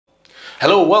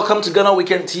Hello, welcome to Ghana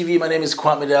Weekend TV. My name is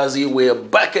Kwame Dazi. We're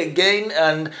back again,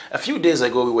 and a few days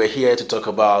ago we were here to talk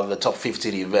about the top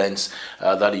 15 events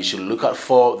that you should look out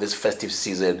for this festive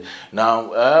season.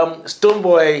 Now,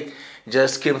 Stonebwoy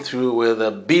just came through with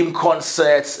a Bhim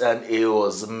concert, and it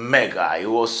was mega. It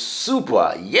was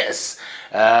super. Yes.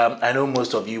 I know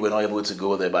most of you were not able to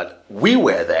go there, but we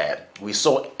were there. We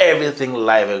saw everything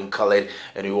live and colored,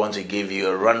 and we want to give you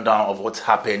a rundown of what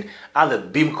happened at the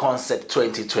Bhim concert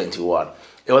 2021.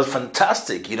 It was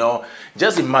fantastic.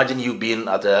 Just imagine you being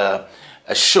at a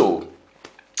show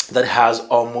that has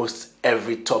almost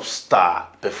every top star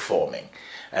performing.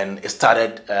 And it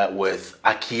started with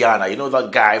Akiana. You know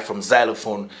that guy from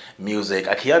Xylophone Music.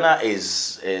 Akiana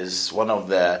is one of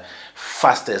the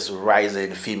fastest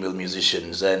rising female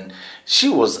musicians, and she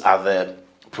was at the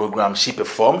program. She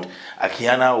performed.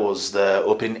 Akiana was the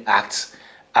opening act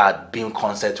at Bhim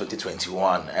Concert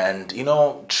 2021, and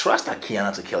trust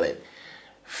Akiana to kill it.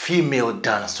 Female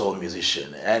dancehall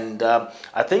musician, and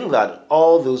I think that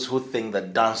all those who think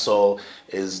that dancehall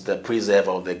is the preserve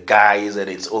of the guys and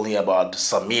it's only about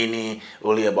Samini,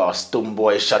 only about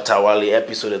Stonebwoy, Shatawale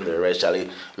episode and the rest, shall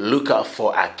look out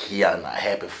for Akiana.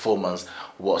 Her performance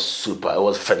was super. It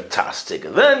was fantastic.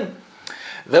 Then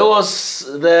there was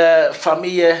the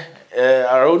familiar,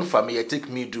 our own familiar, Take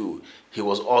Me Do. He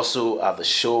was also at the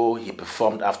show. He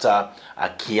performed after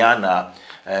Akiana.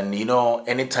 And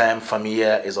anytime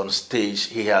Familia is on stage,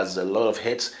 he has a lot of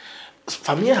hits.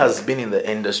 Familia has been in the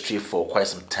industry for quite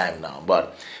some time now,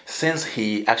 but since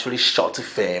he actually shot to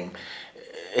fame,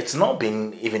 it's not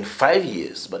been even 5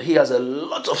 years, but he has a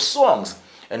lot of songs.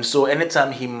 And so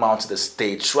anytime he mounts the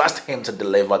stage, trust him to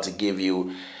deliver, to give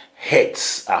you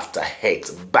hits after hits,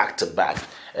 back to back.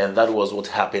 And that was what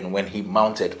happened when he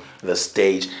mounted the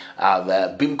stage at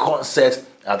the Bhim concert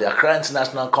at the Accra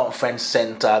International Conference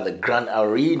Center, the Grand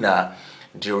Arena,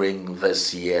 during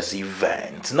this year's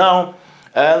event. Now,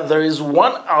 there is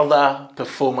one other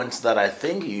performance that I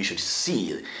think you should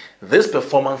see. This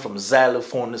performance from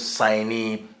Xylophone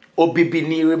signee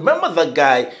Obibini. Remember the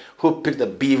guy who picked the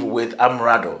beef with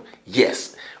Amrado?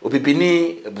 Yes,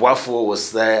 Obibini Boafo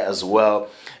was there as well.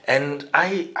 And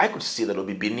I could see that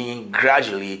Obibini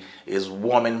gradually is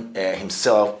warming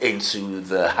himself into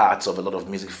the hearts of a lot of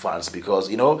music fans because,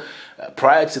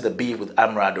 prior to the beef with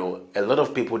Amrado, a lot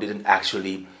of people didn't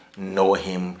actually know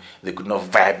him. They could not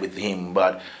vibe with him.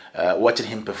 But watching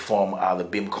him perform at the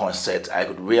Bhim concert, I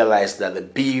could realize that the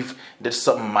beef did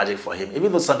some magic for him.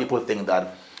 Even though some people think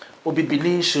that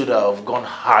Obibini should have gone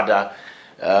harder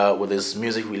with his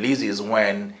music releases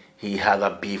when he had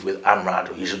that beef with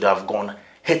Amrado. He should have gone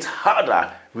hit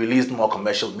harder, released more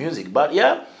commercial music. But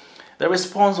yeah, the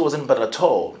response wasn't bad at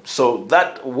all. So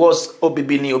that was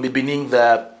Obibini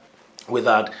with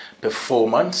that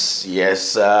performance.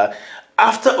 Yes,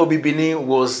 after Obibini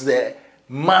was the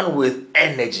man with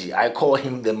energy. I call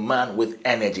him the man with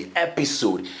energy.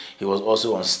 Episode. He was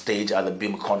also on stage at the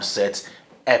Bhim concert.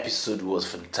 Episode was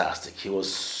fantastic. He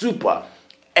was super.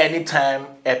 Anytime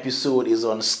Episode is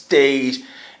on stage,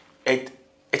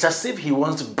 it's as if he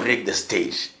wants to break the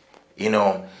stage,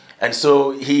 And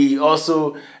so he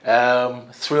also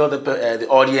thrilled the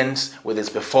audience with his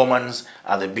performance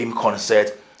at the Bhim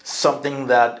concert, something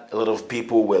that a lot of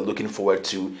people were looking forward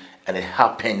to, and it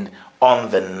happened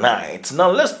on the night. Now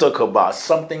let's talk about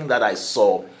something that I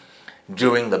saw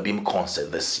during the Bhim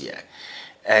concert this year.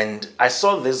 And I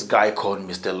saw this guy called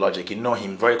Mr. Logic. You know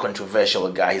him, very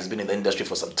controversial guy. He's been in the industry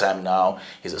for some time now.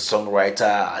 He's a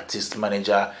songwriter, artist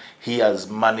manager. He has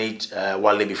managed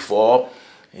Wale before.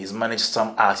 He's managed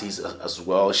some artists as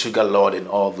well, Sugar Lord and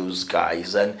all those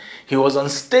guys. And he was on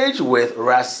stage with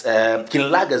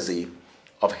King Lagazi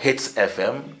of Hits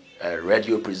FM, a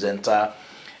radio presenter.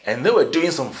 And they were doing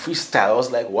some freestyle. I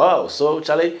was like, wow. So,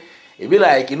 Charlie, it'd be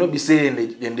like, be saying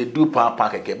they do pan.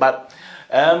 But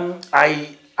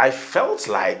I felt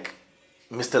like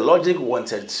Mr. Logic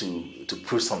wanted to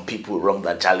prove some people wrong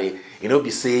that Charlie, be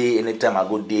say anytime I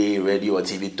go day radio or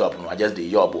TV top, I just the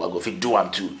job, I go fit do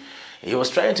one too. He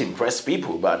was trying to impress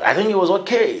people, but I think it was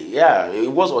okay. Yeah,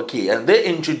 it was okay. And they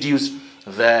introduced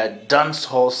the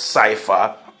dancehall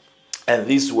cipher, and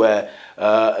these were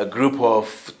a group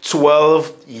of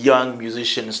 12 young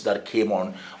musicians that came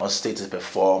on stage to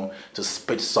perform, to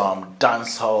spit some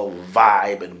dancehall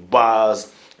vibe and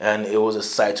bars. And it was a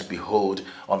sight to behold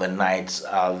on the night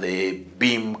of the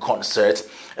Bhim concert.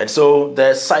 And so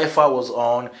the cypher was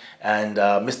on, and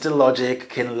Mr. Logic,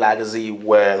 King Legacy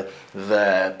were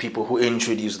the people who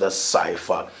introduced the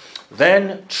cypher.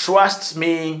 Then, trust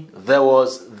me, there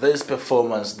was this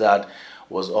performance that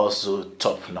was also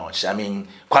top-notch. I mean,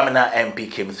 Kwamina MP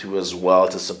came through as well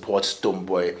to support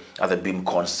Stonebwoy at the Bhim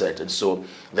concert. And so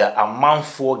the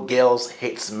Amanfour Girls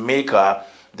Hits Maker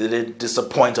didn't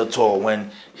disappoint at all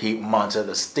when he mounted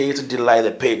the stage to delight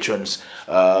the patrons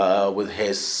with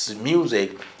his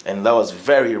music. And that was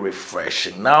very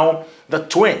refreshing. Now, the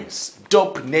twins,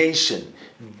 Dope Nation,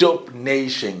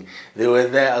 they were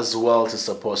there as well to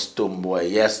support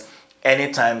Stonebwoy. Yes,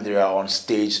 anytime they are on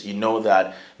stage, you know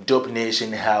that Dope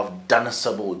Nation have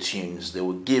danceable tunes. They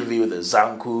will give you the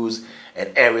zankus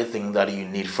and everything that you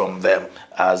need from them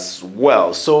as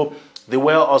well. So they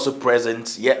were also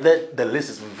present. Yeah, the list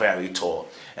is very tall.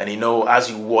 And you know, as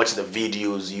you watch the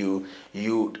videos,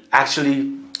 you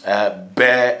actually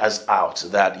bear us out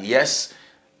that yes,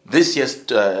 this year's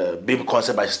Bhim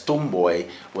concert by Stonebwoy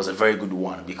was a very good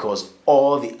one because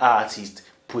all the artists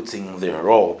putting their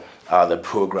role the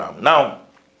program. Now,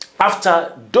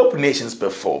 after Dope Nation's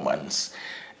performance,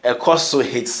 a Koso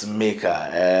hits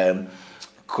maker,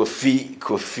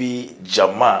 Kofi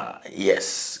Jama,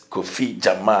 yes, Kofi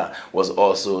Jama was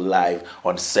also live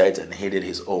on set and he did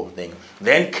his own thing.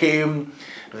 Then came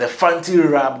the Fanti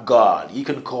rap god, you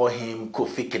can call him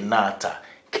Kofi Kinata.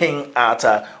 King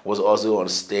Arthur was also on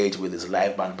stage with his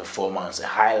live band performance, a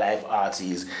high life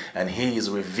artist, and he is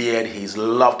revered, he's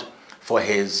loved for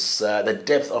his the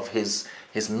depth of his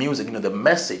music, you know, the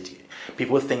message.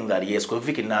 People think that yes,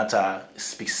 Kofi Kinata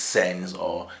speaks sense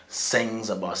or sings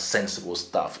about sensible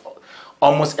stuff.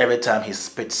 Almost every time he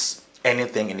spits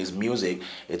anything in his music,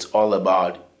 it's all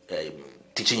about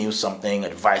teaching you something,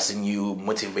 advising you,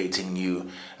 motivating you,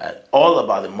 all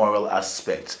about the moral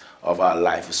aspect of our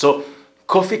life. So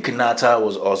Kofi Kinata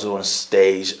was also on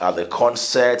stage at the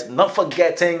concert, not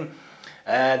forgetting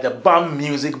the Bam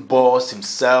music boss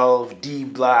himself, D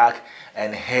Black,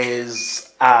 and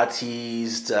his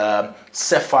artist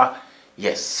Sefa.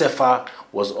 Yes, Sefa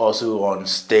was also on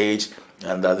stage,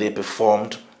 and they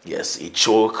performed. Yes,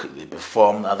 Ichok. They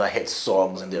performed other hit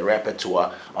songs in their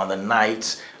repertoire on the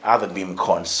night at the Bhim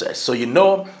concert. So you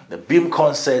know, the Bhim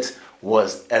concert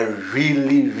was a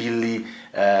really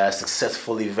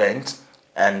successful event.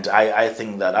 And I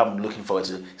think that I'm looking forward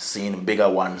to seeing bigger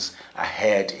ones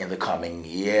ahead in the coming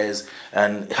years.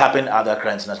 And happening at the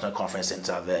Accra International Conference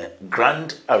Center, the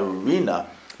Grand Arena.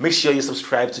 Make sure you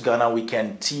subscribe to Ghana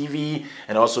Weekend TV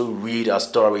and also read our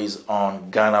stories on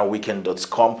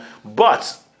GhanaWeekend.com.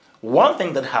 But one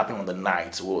thing that happened on the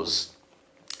night was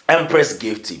Empress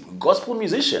Gifty, gospel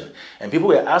musician. And people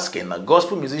were asking, a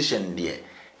gospel musician there,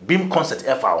 Bhim concert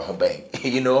F.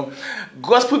 You know,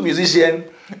 gospel musician,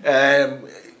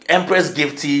 Empress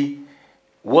Gifty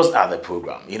was at the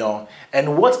program, you know.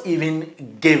 And what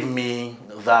even gave me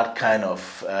that kind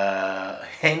of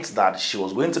hint that she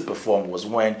was going to perform was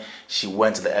when she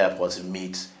went to the airport to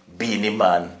meet Beanie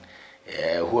Man,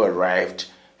 who arrived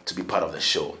to be part of the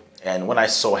show. And when I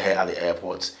saw her at the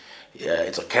airport,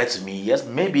 it occurred to me, yes,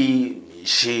 maybe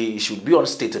she should be on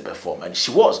stage to perform. And she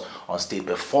was on stage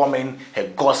performing her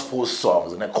gospel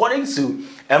songs. And according to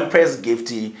Empress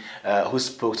Gifty, who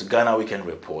spoke to Ghana Weekend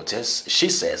reporters, she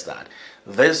says that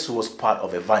this was part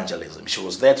of evangelism. She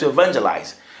was there to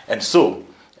evangelize. And so,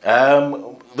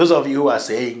 those of you who are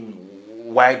saying,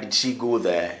 why did she go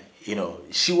there? You know,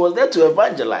 she was there to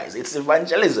evangelize. It's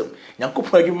evangelism.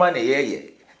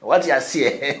 What you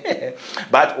see?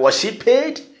 But was she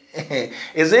paid?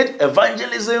 Is it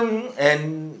evangelism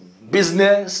and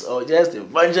business or just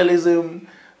evangelism?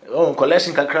 Oh,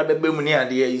 collection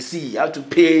you see, you have to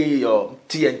pay your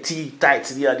TNT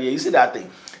tithes. You see that thing.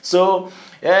 So,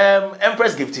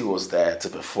 Empress Gifty was there to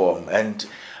perform, and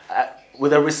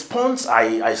with the response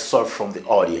I saw from the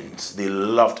audience, they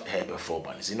loved her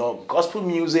performance. You know, gospel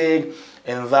music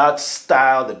in that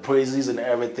style, the praises and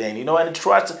everything, you know, and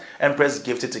trust Empress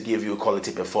Gifty to give you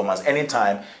quality performance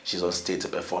anytime she's on stage to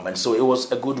perform. And so it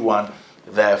was a good one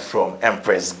there from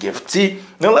Empress Gifty.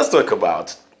 Now let's talk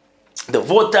about the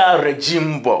voter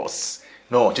regime boss.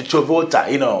 No, Chicho Voter,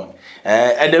 you know,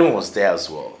 Adam was there as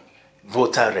well.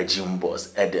 Voter regime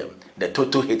boss, Adam, the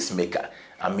Toto hits maker.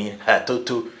 I mean,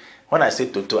 Toto. When I say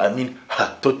Toto, I mean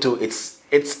Toto. It's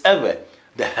ever.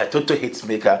 The Toto hits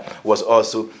maker was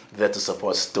also there to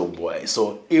support Stonebwoy.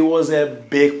 So it was a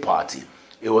big party.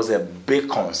 It was a big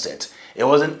concert. It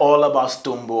wasn't all about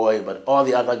Stonebwoy, but all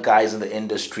the other guys in the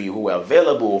industry who were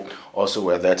available also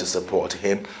were there to support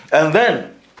him. And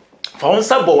then, for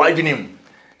him,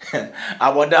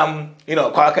 Abodam, you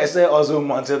know, Kwakese also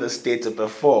wanted the stage to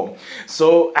perform.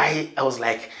 So I was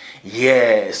like,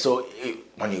 yeah. So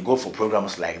when you go for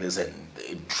programs like this and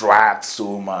it drags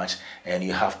so much and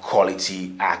you have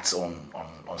quality acts on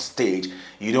stage,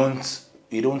 you don't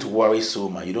don't worry so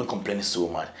much, you don't complain so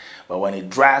much. But when it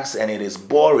drags and it is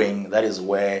boring, that is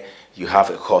where you have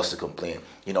a cause to complain.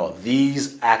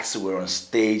 These acts were on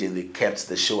stage and they kept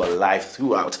the show alive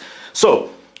throughout. So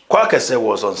Kwakese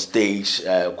was on stage.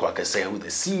 Kwakese, who the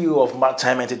CEO of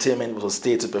Maritime Entertainment, was on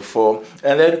stage to perform.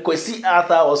 And then Kwesi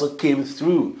Arthur also came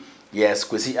through. Yes,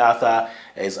 Kwesi Arthur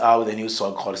is out with a new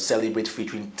song called Celebrate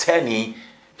featuring Tenny.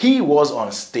 He was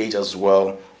on stage as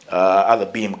well at the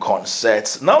Bhim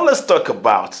concert. Now let's talk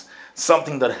about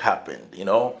something that happened,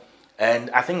 and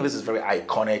I think this is very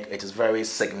iconic. It is very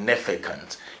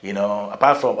significant,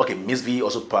 apart from, okay, Miss V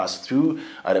also passed through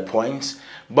at a point,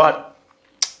 but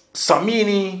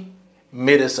Samini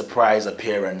made a surprise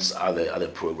appearance at the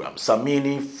program.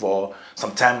 Samini, for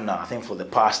some time now, I think for the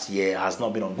past year, has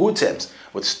not been on good terms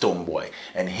with Stonebwoy.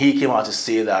 And he came out to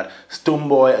say that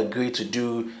Stonebwoy agreed to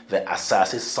do the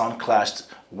Asase sound clash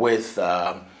with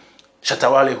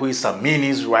Shatawale, who is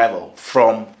Samini's rival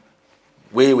from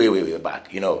way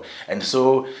back, And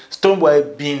so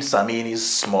Stonebwoy, being Samini's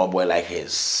small boy like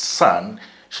his son,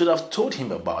 should have told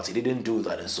him about it. He didn't do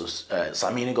that, and so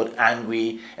Samini got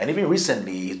angry, and even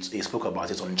recently he spoke about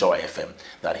it on Joy FM,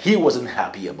 that he wasn't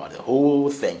happy about the whole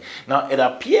thing. Now it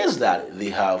appears that they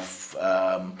have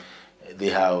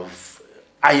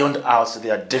ironed out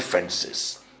their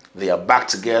differences. They are back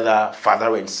together,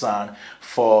 father and son.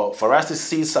 For us to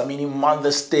see Samini on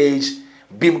the stage,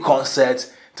 Bhim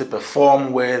concert, to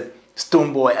perform with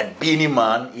Stonebwoy and Beanie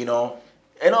Man,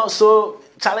 and also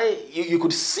Charlie, you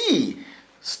could see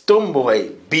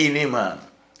Stonebwoy, Beanie Man,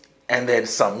 and then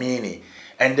Samini.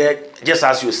 And then, just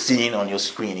as you're seeing on your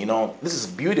screen, this is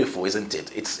beautiful, isn't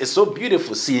it? It's so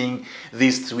beautiful seeing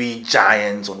these three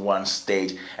giants on one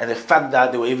stage. And the fact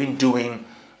that they were even doing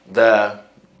the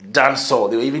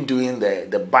dancehall, they were even doing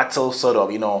the battle sort of,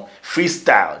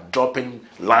 freestyle, dropping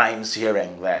lines here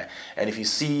and there. And if you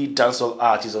see dancehall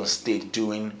artists on stage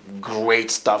doing great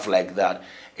stuff like that,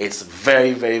 it's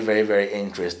very, very, very, very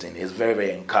interesting. It's very,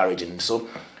 very encouraging. So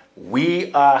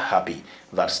we are happy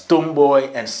that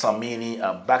Stonebwoy and Samini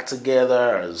are back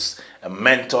together as a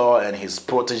mentor and his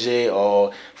protege,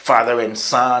 or father and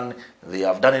son. They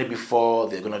have done it before.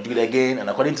 They're going to do it again. And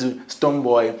according to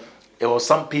Stonebwoy, there were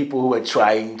some people who were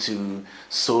trying to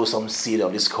sow some seed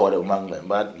of discord among them.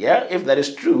 But yeah, if that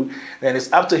is true, then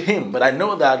it's up to him. But I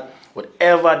know that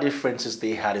whatever differences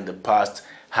they had in the past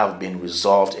have been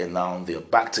resolved, and now they're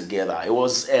back together. It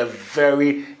was a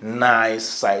very nice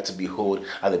sight to behold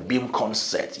at the Bhim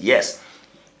concert. Yes,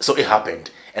 so it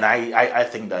happened. And I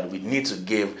think that we need to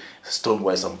give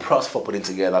Stonebwoy some props for putting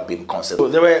together Bhim concert. So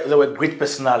there were great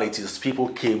personalities. People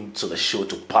came to the show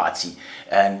to party,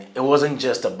 and it wasn't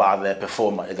just about the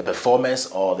performers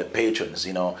or the patrons,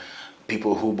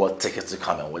 people who bought tickets to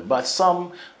come and watch, but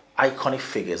some iconic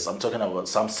figures. I'm talking about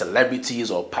some celebrities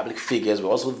or public figures were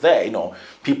also there,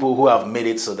 people who have made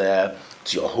it to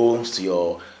your homes, to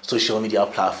your social media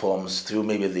platforms through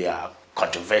maybe their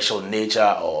controversial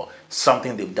nature or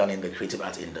something they've done in the creative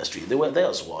art industry. They were there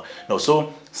as well.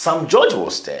 So Sam George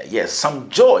was there. Yes, Sam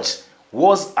George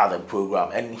was at the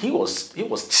program, and he was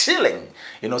chilling.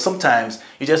 Sometimes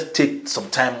you just take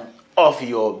some time off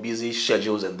your busy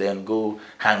schedules and then go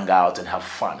hang out and have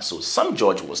fun. So Sam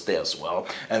George was there as well.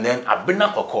 And then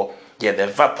Abena Koko, the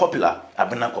very popular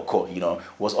Abena Koko,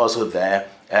 was also there.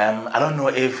 I don't know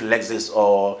if Lexis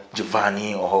or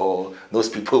Giovanni or those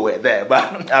people were there,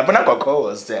 but Abena Koko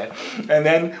was there. And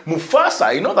then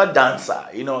Mufasa, that dancer,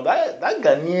 that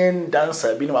Ghanaian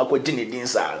dancer,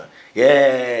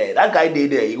 yeah, that guy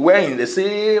did there. He went in the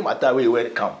same attire where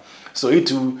it come. So he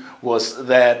too was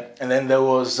there. And then there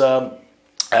was Michael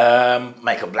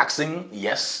Blackson.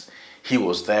 Yes, he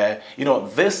was there.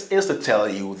 This is to tell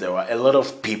you there are a lot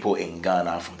of people in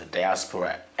Ghana from the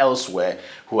diaspora elsewhere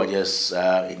who are just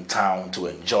in town to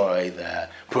enjoy the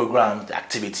program, the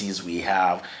activities we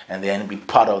have, and then be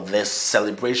part of this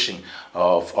celebration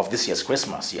of this year's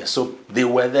Christmas. Yes, so they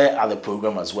were there at the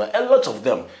program as well. A lot of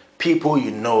them, people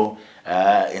in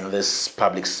this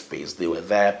public space, they were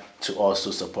there to also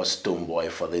support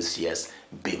Stonebwoy for this year's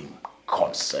Bhim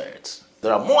concert.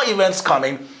 There are more events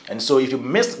coming, and so if you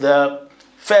missed the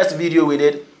first video we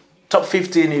did, top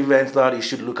 15 events that you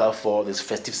should look out for this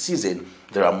festive season,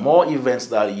 there are more events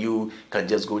that you can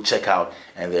just go check out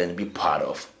and then be part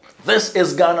of. This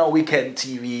is Ghana Weekend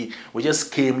TV. We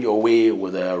just came your way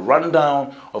with a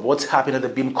rundown of what's happening at the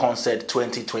Bhim concert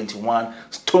 2021,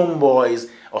 Stonebwoy's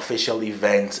official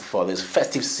event for this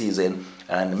festive season.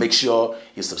 And make sure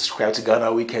you subscribe to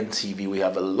Ghana Weekend TV. We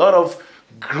have a lot of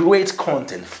great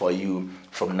content for you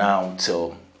from now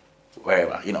till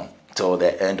wherever, till till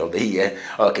the end of the year.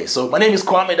 Okay, so my name is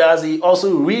Kwame Dazi.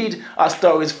 Also read our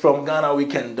stories from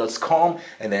GhanaWeekend.com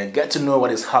and then get to know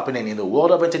what is happening in the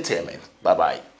world of entertainment. Bye-bye.